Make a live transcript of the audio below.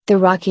The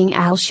Rocking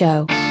Al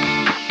Show.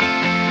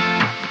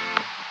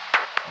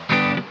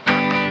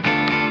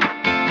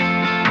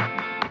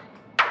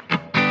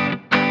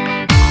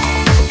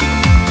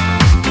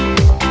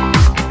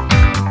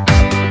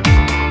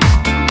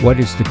 What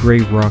is the Grey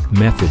Rock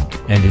method,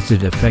 and is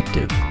it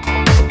effective?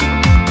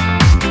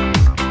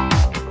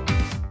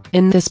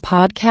 In this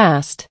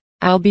podcast,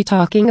 I'll be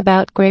talking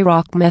about Grey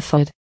Rock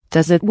method.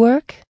 Does it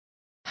work?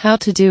 How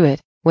to do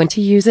it, when to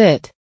use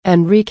it,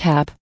 and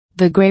recap.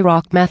 The Grey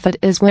Rock method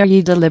is where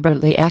you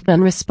deliberately act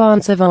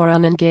unresponsive or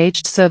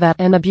unengaged so that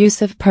an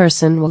abusive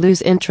person will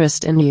lose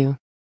interest in you.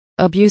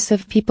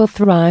 Abusive people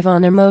thrive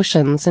on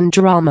emotions and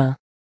drama.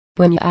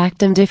 When you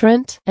act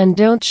indifferent and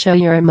don't show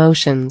your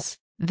emotions,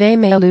 they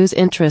may lose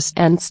interest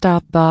and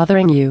stop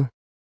bothering you.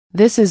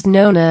 This is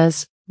known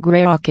as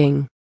grey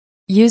rocking.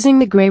 Using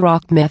the Grey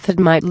Rock method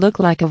might look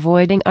like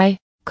avoiding eye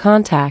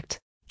contact,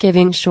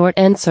 giving short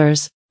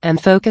answers, and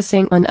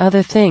focusing on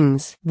other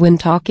things when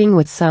talking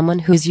with someone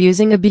who's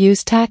using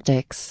abuse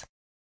tactics.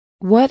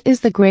 What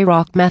is the Grey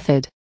Rock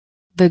method?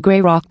 The Grey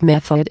Rock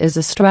method is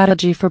a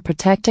strategy for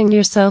protecting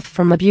yourself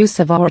from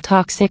abusive or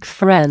toxic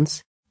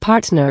friends,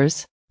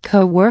 partners,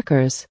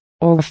 co-workers,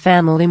 or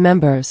family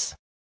members.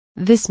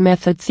 This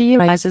method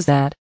theorizes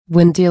that,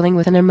 when dealing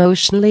with an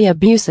emotionally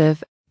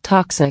abusive,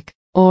 toxic,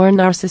 or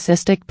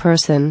narcissistic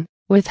person,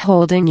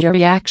 withholding your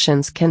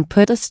reactions can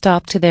put a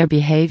stop to their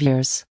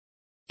behaviors.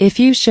 If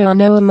you show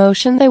no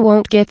emotion, they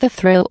won't get the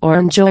thrill or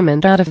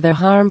enjoyment out of their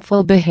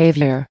harmful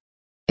behavior.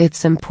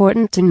 It's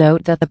important to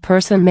note that the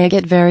person may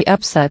get very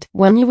upset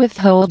when you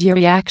withhold your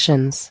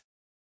reactions.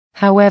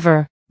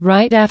 However,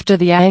 right after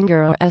the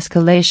anger or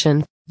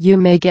escalation, you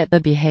may get the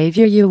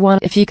behavior you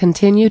want if you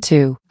continue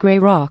to grey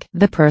rock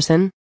the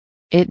person.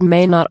 It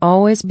may not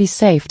always be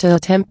safe to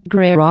attempt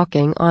grey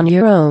rocking on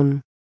your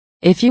own.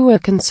 If you are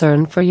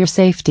concerned for your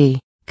safety,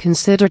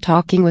 consider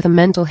talking with a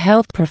mental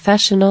health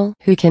professional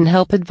who can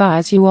help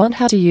advise you on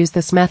how to use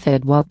this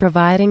method while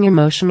providing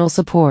emotional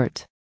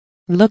support.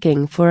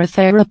 Looking for a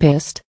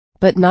therapist,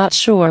 but not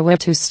sure where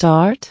to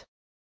start?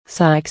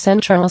 Psych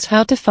Central's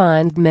How to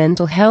Find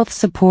Mental Health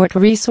Support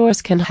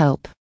resource can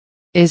help.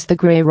 Is the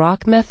Grey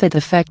Rock method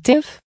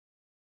effective?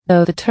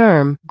 Though the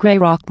term Grey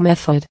Rock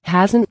method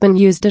hasn't been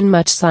used in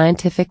much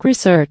scientific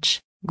research,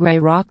 Grey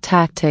Rock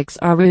tactics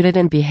are rooted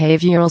in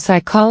behavioral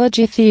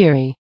psychology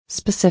theory,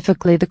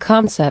 specifically the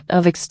concept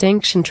of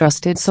extinction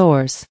trusted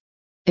source.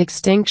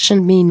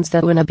 Extinction means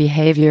that when a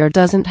behavior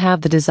doesn't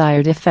have the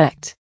desired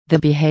effect, the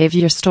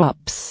behavior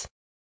stops.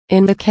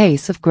 In the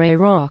case of grey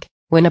rock,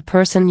 when a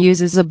person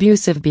uses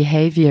abusive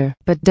behavior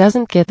but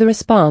doesn't get the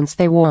response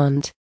they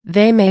want,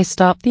 they may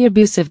stop the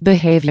abusive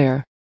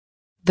behavior.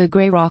 The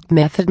Grey Rock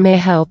method may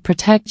help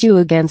protect you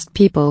against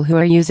people who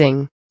are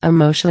using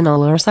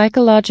emotional or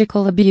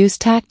psychological abuse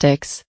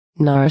tactics,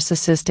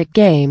 narcissistic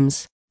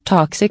games,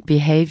 toxic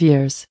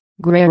behaviors.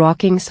 Grey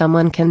rocking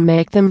someone can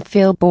make them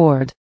feel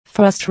bored,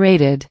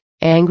 frustrated,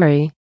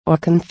 angry, or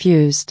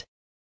confused.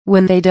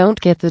 When they don't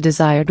get the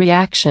desired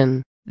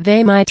reaction,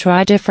 they might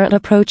try different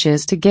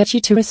approaches to get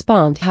you to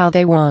respond how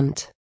they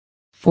want.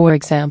 For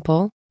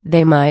example,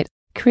 they might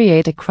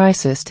create a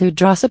crisis to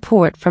draw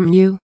support from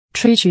you,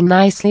 treat you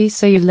nicely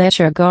so you let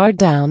your guard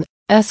down,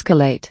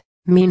 escalate,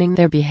 meaning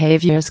their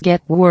behaviors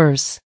get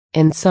worse.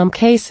 In some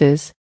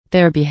cases,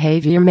 their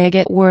behavior may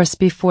get worse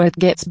before it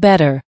gets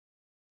better.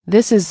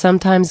 This is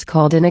sometimes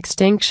called an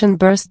extinction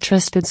burst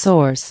trusted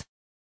source.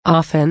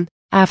 Often,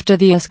 after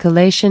the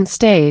escalation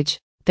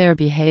stage, their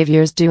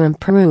behaviors do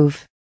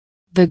improve.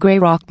 The Grey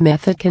Rock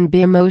method can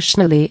be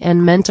emotionally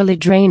and mentally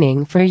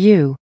draining for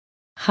you.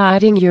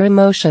 Hiding your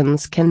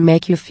emotions can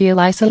make you feel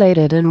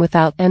isolated and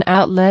without an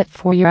outlet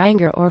for your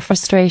anger or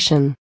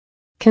frustration.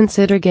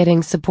 Consider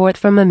getting support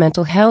from a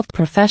mental health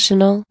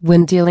professional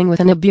when dealing with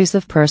an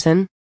abusive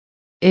person.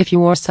 If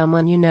you or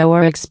someone you know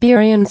are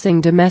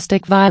experiencing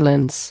domestic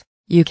violence,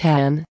 you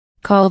can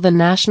call the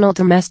National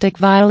Domestic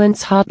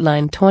Violence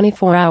Hotline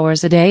 24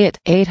 hours a day at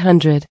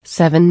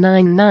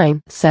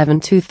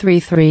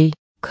 800-799-7233.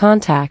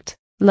 Contact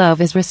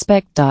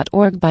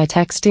loveisrespect.org by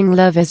texting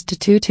LOVEIS to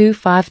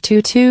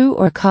 22522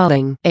 or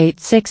calling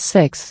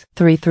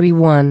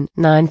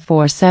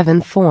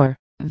 866-331-9474.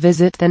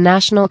 Visit the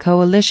National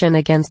Coalition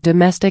Against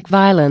Domestic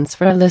Violence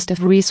for a list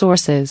of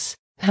resources.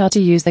 How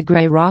to use the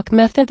Grey Rock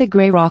method. The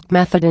Grey Rock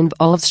method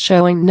involves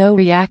showing no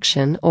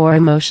reaction or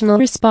emotional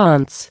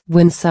response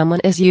when someone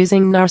is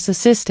using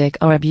narcissistic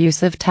or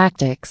abusive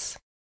tactics.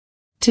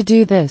 To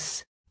do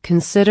this,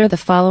 consider the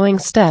following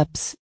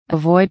steps.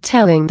 Avoid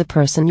telling the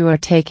person you are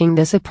taking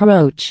this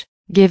approach.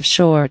 Give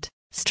short,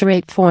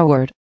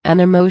 straightforward,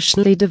 and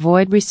emotionally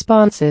devoid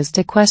responses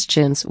to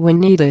questions when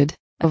needed.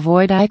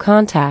 Avoid eye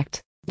contact.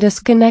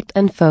 Disconnect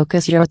and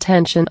focus your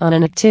attention on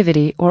an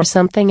activity or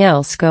something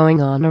else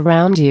going on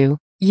around you.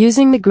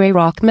 Using the Grey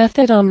Rock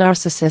method on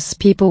narcissists.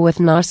 People with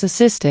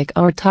narcissistic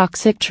or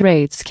toxic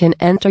traits can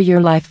enter your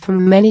life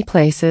from many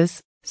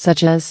places,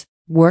 such as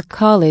work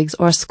colleagues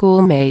or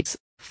schoolmates,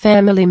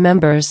 family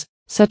members,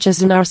 such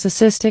as a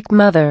narcissistic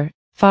mother,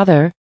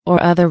 father,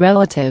 or other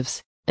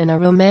relatives, and a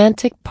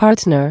romantic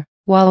partner,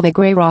 While the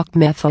Grey Rock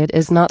method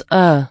is not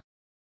a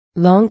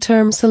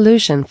long-term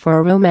solution for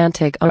a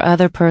romantic or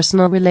other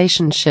personal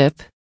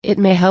relationship, it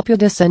may help you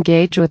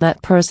disengage with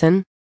that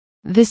person.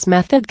 This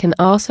method can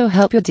also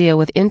help you deal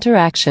with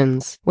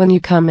interactions when you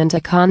come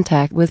into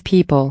contact with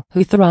people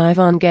who thrive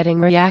on getting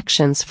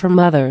reactions from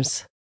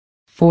others.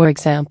 For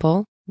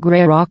example,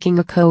 grey rocking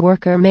a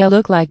coworker may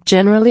look like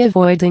generally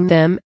avoiding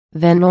them,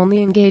 then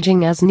only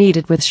engaging as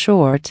needed with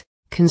short,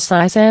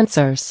 concise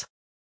answers.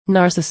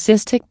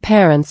 Narcissistic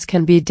parents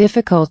can be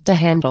difficult to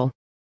handle.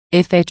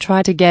 If they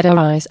try to get a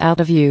rise out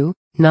of you,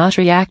 not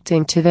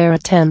reacting to their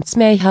attempts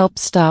may help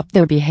stop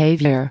their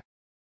behavior.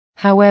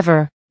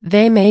 However,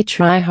 they may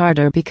try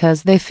harder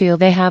because they feel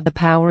they have the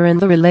power in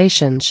the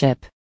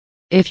relationship.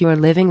 If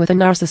you're living with a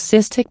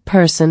narcissistic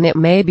person, it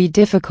may be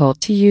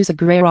difficult to use a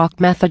Grey Rock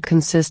method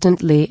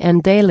consistently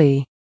and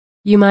daily.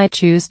 You might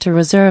choose to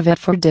reserve it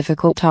for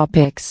difficult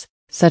topics,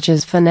 such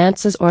as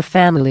finances or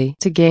family,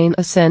 to gain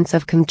a sense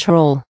of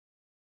control.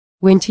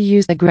 When to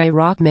use the Grey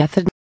Rock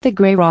method? The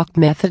Grey Rock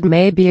method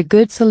may be a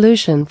good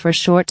solution for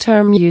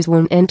short-term use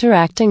when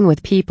interacting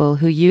with people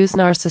who use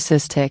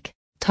narcissistic,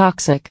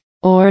 toxic,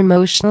 or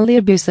emotionally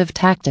abusive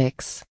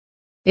tactics.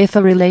 If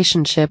a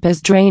relationship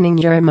is draining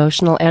your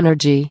emotional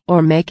energy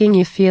or making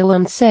you feel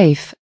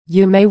unsafe,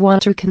 you may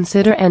want to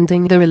consider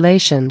ending the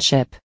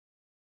relationship.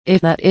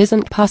 If that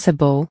isn't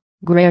possible,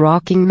 grey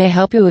rocking may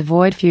help you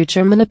avoid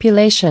future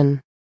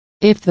manipulation.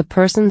 If the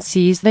person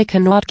sees they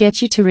cannot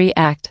get you to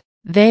react,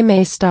 they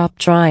may stop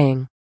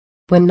trying.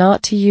 When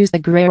not to use the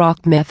Grey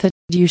Rock method,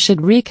 you should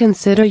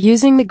reconsider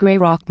using the Grey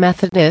Rock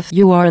method if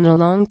you are in a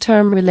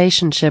long-term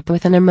relationship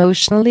with an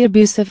emotionally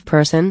abusive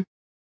person.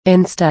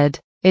 Instead,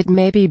 it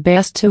may be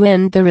best to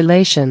end the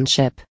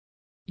relationship.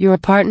 Your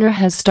partner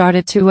has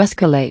started to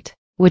escalate,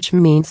 which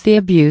means the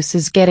abuse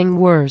is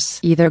getting worse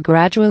either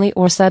gradually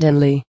or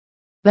suddenly.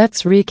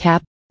 Let's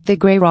recap. The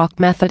Grey Rock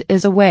method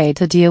is a way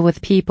to deal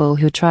with people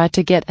who try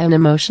to get an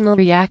emotional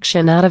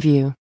reaction out of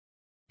you.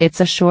 It's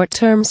a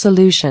short-term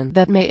solution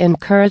that may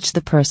encourage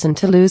the person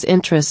to lose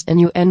interest in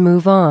you and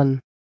move on.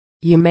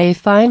 You may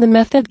find the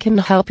method can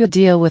help you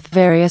deal with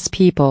various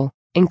people,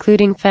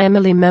 including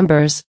family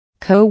members,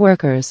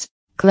 co-workers,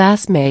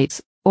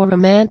 classmates, or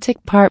romantic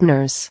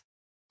partners.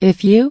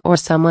 If you or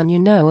someone you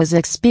know is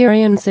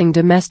experiencing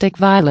domestic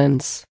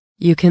violence,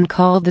 you can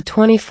call the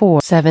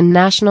 24/7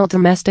 National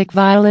Domestic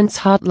Violence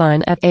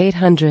Hotline at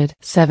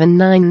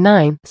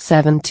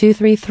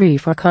 800-799-7233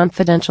 for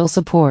confidential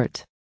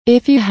support.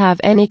 If you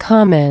have any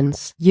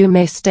comments, you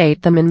may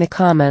state them in the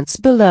comments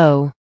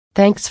below.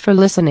 Thanks for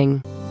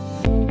listening.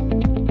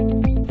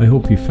 I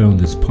hope you found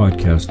this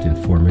podcast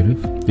informative.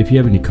 If you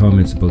have any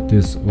comments about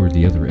this or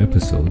the other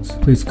episodes,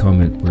 please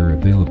comment where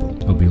available.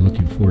 I'll be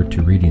looking forward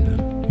to reading them.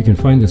 You can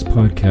find this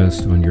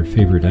podcast on your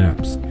favorite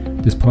apps.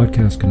 This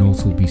podcast can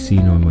also be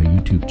seen on my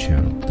YouTube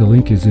channel. The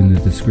link is in the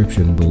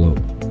description below.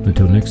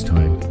 Until next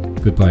time,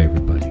 goodbye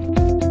everybody.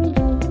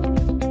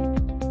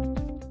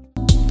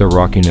 The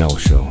Rockin' L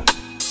Show.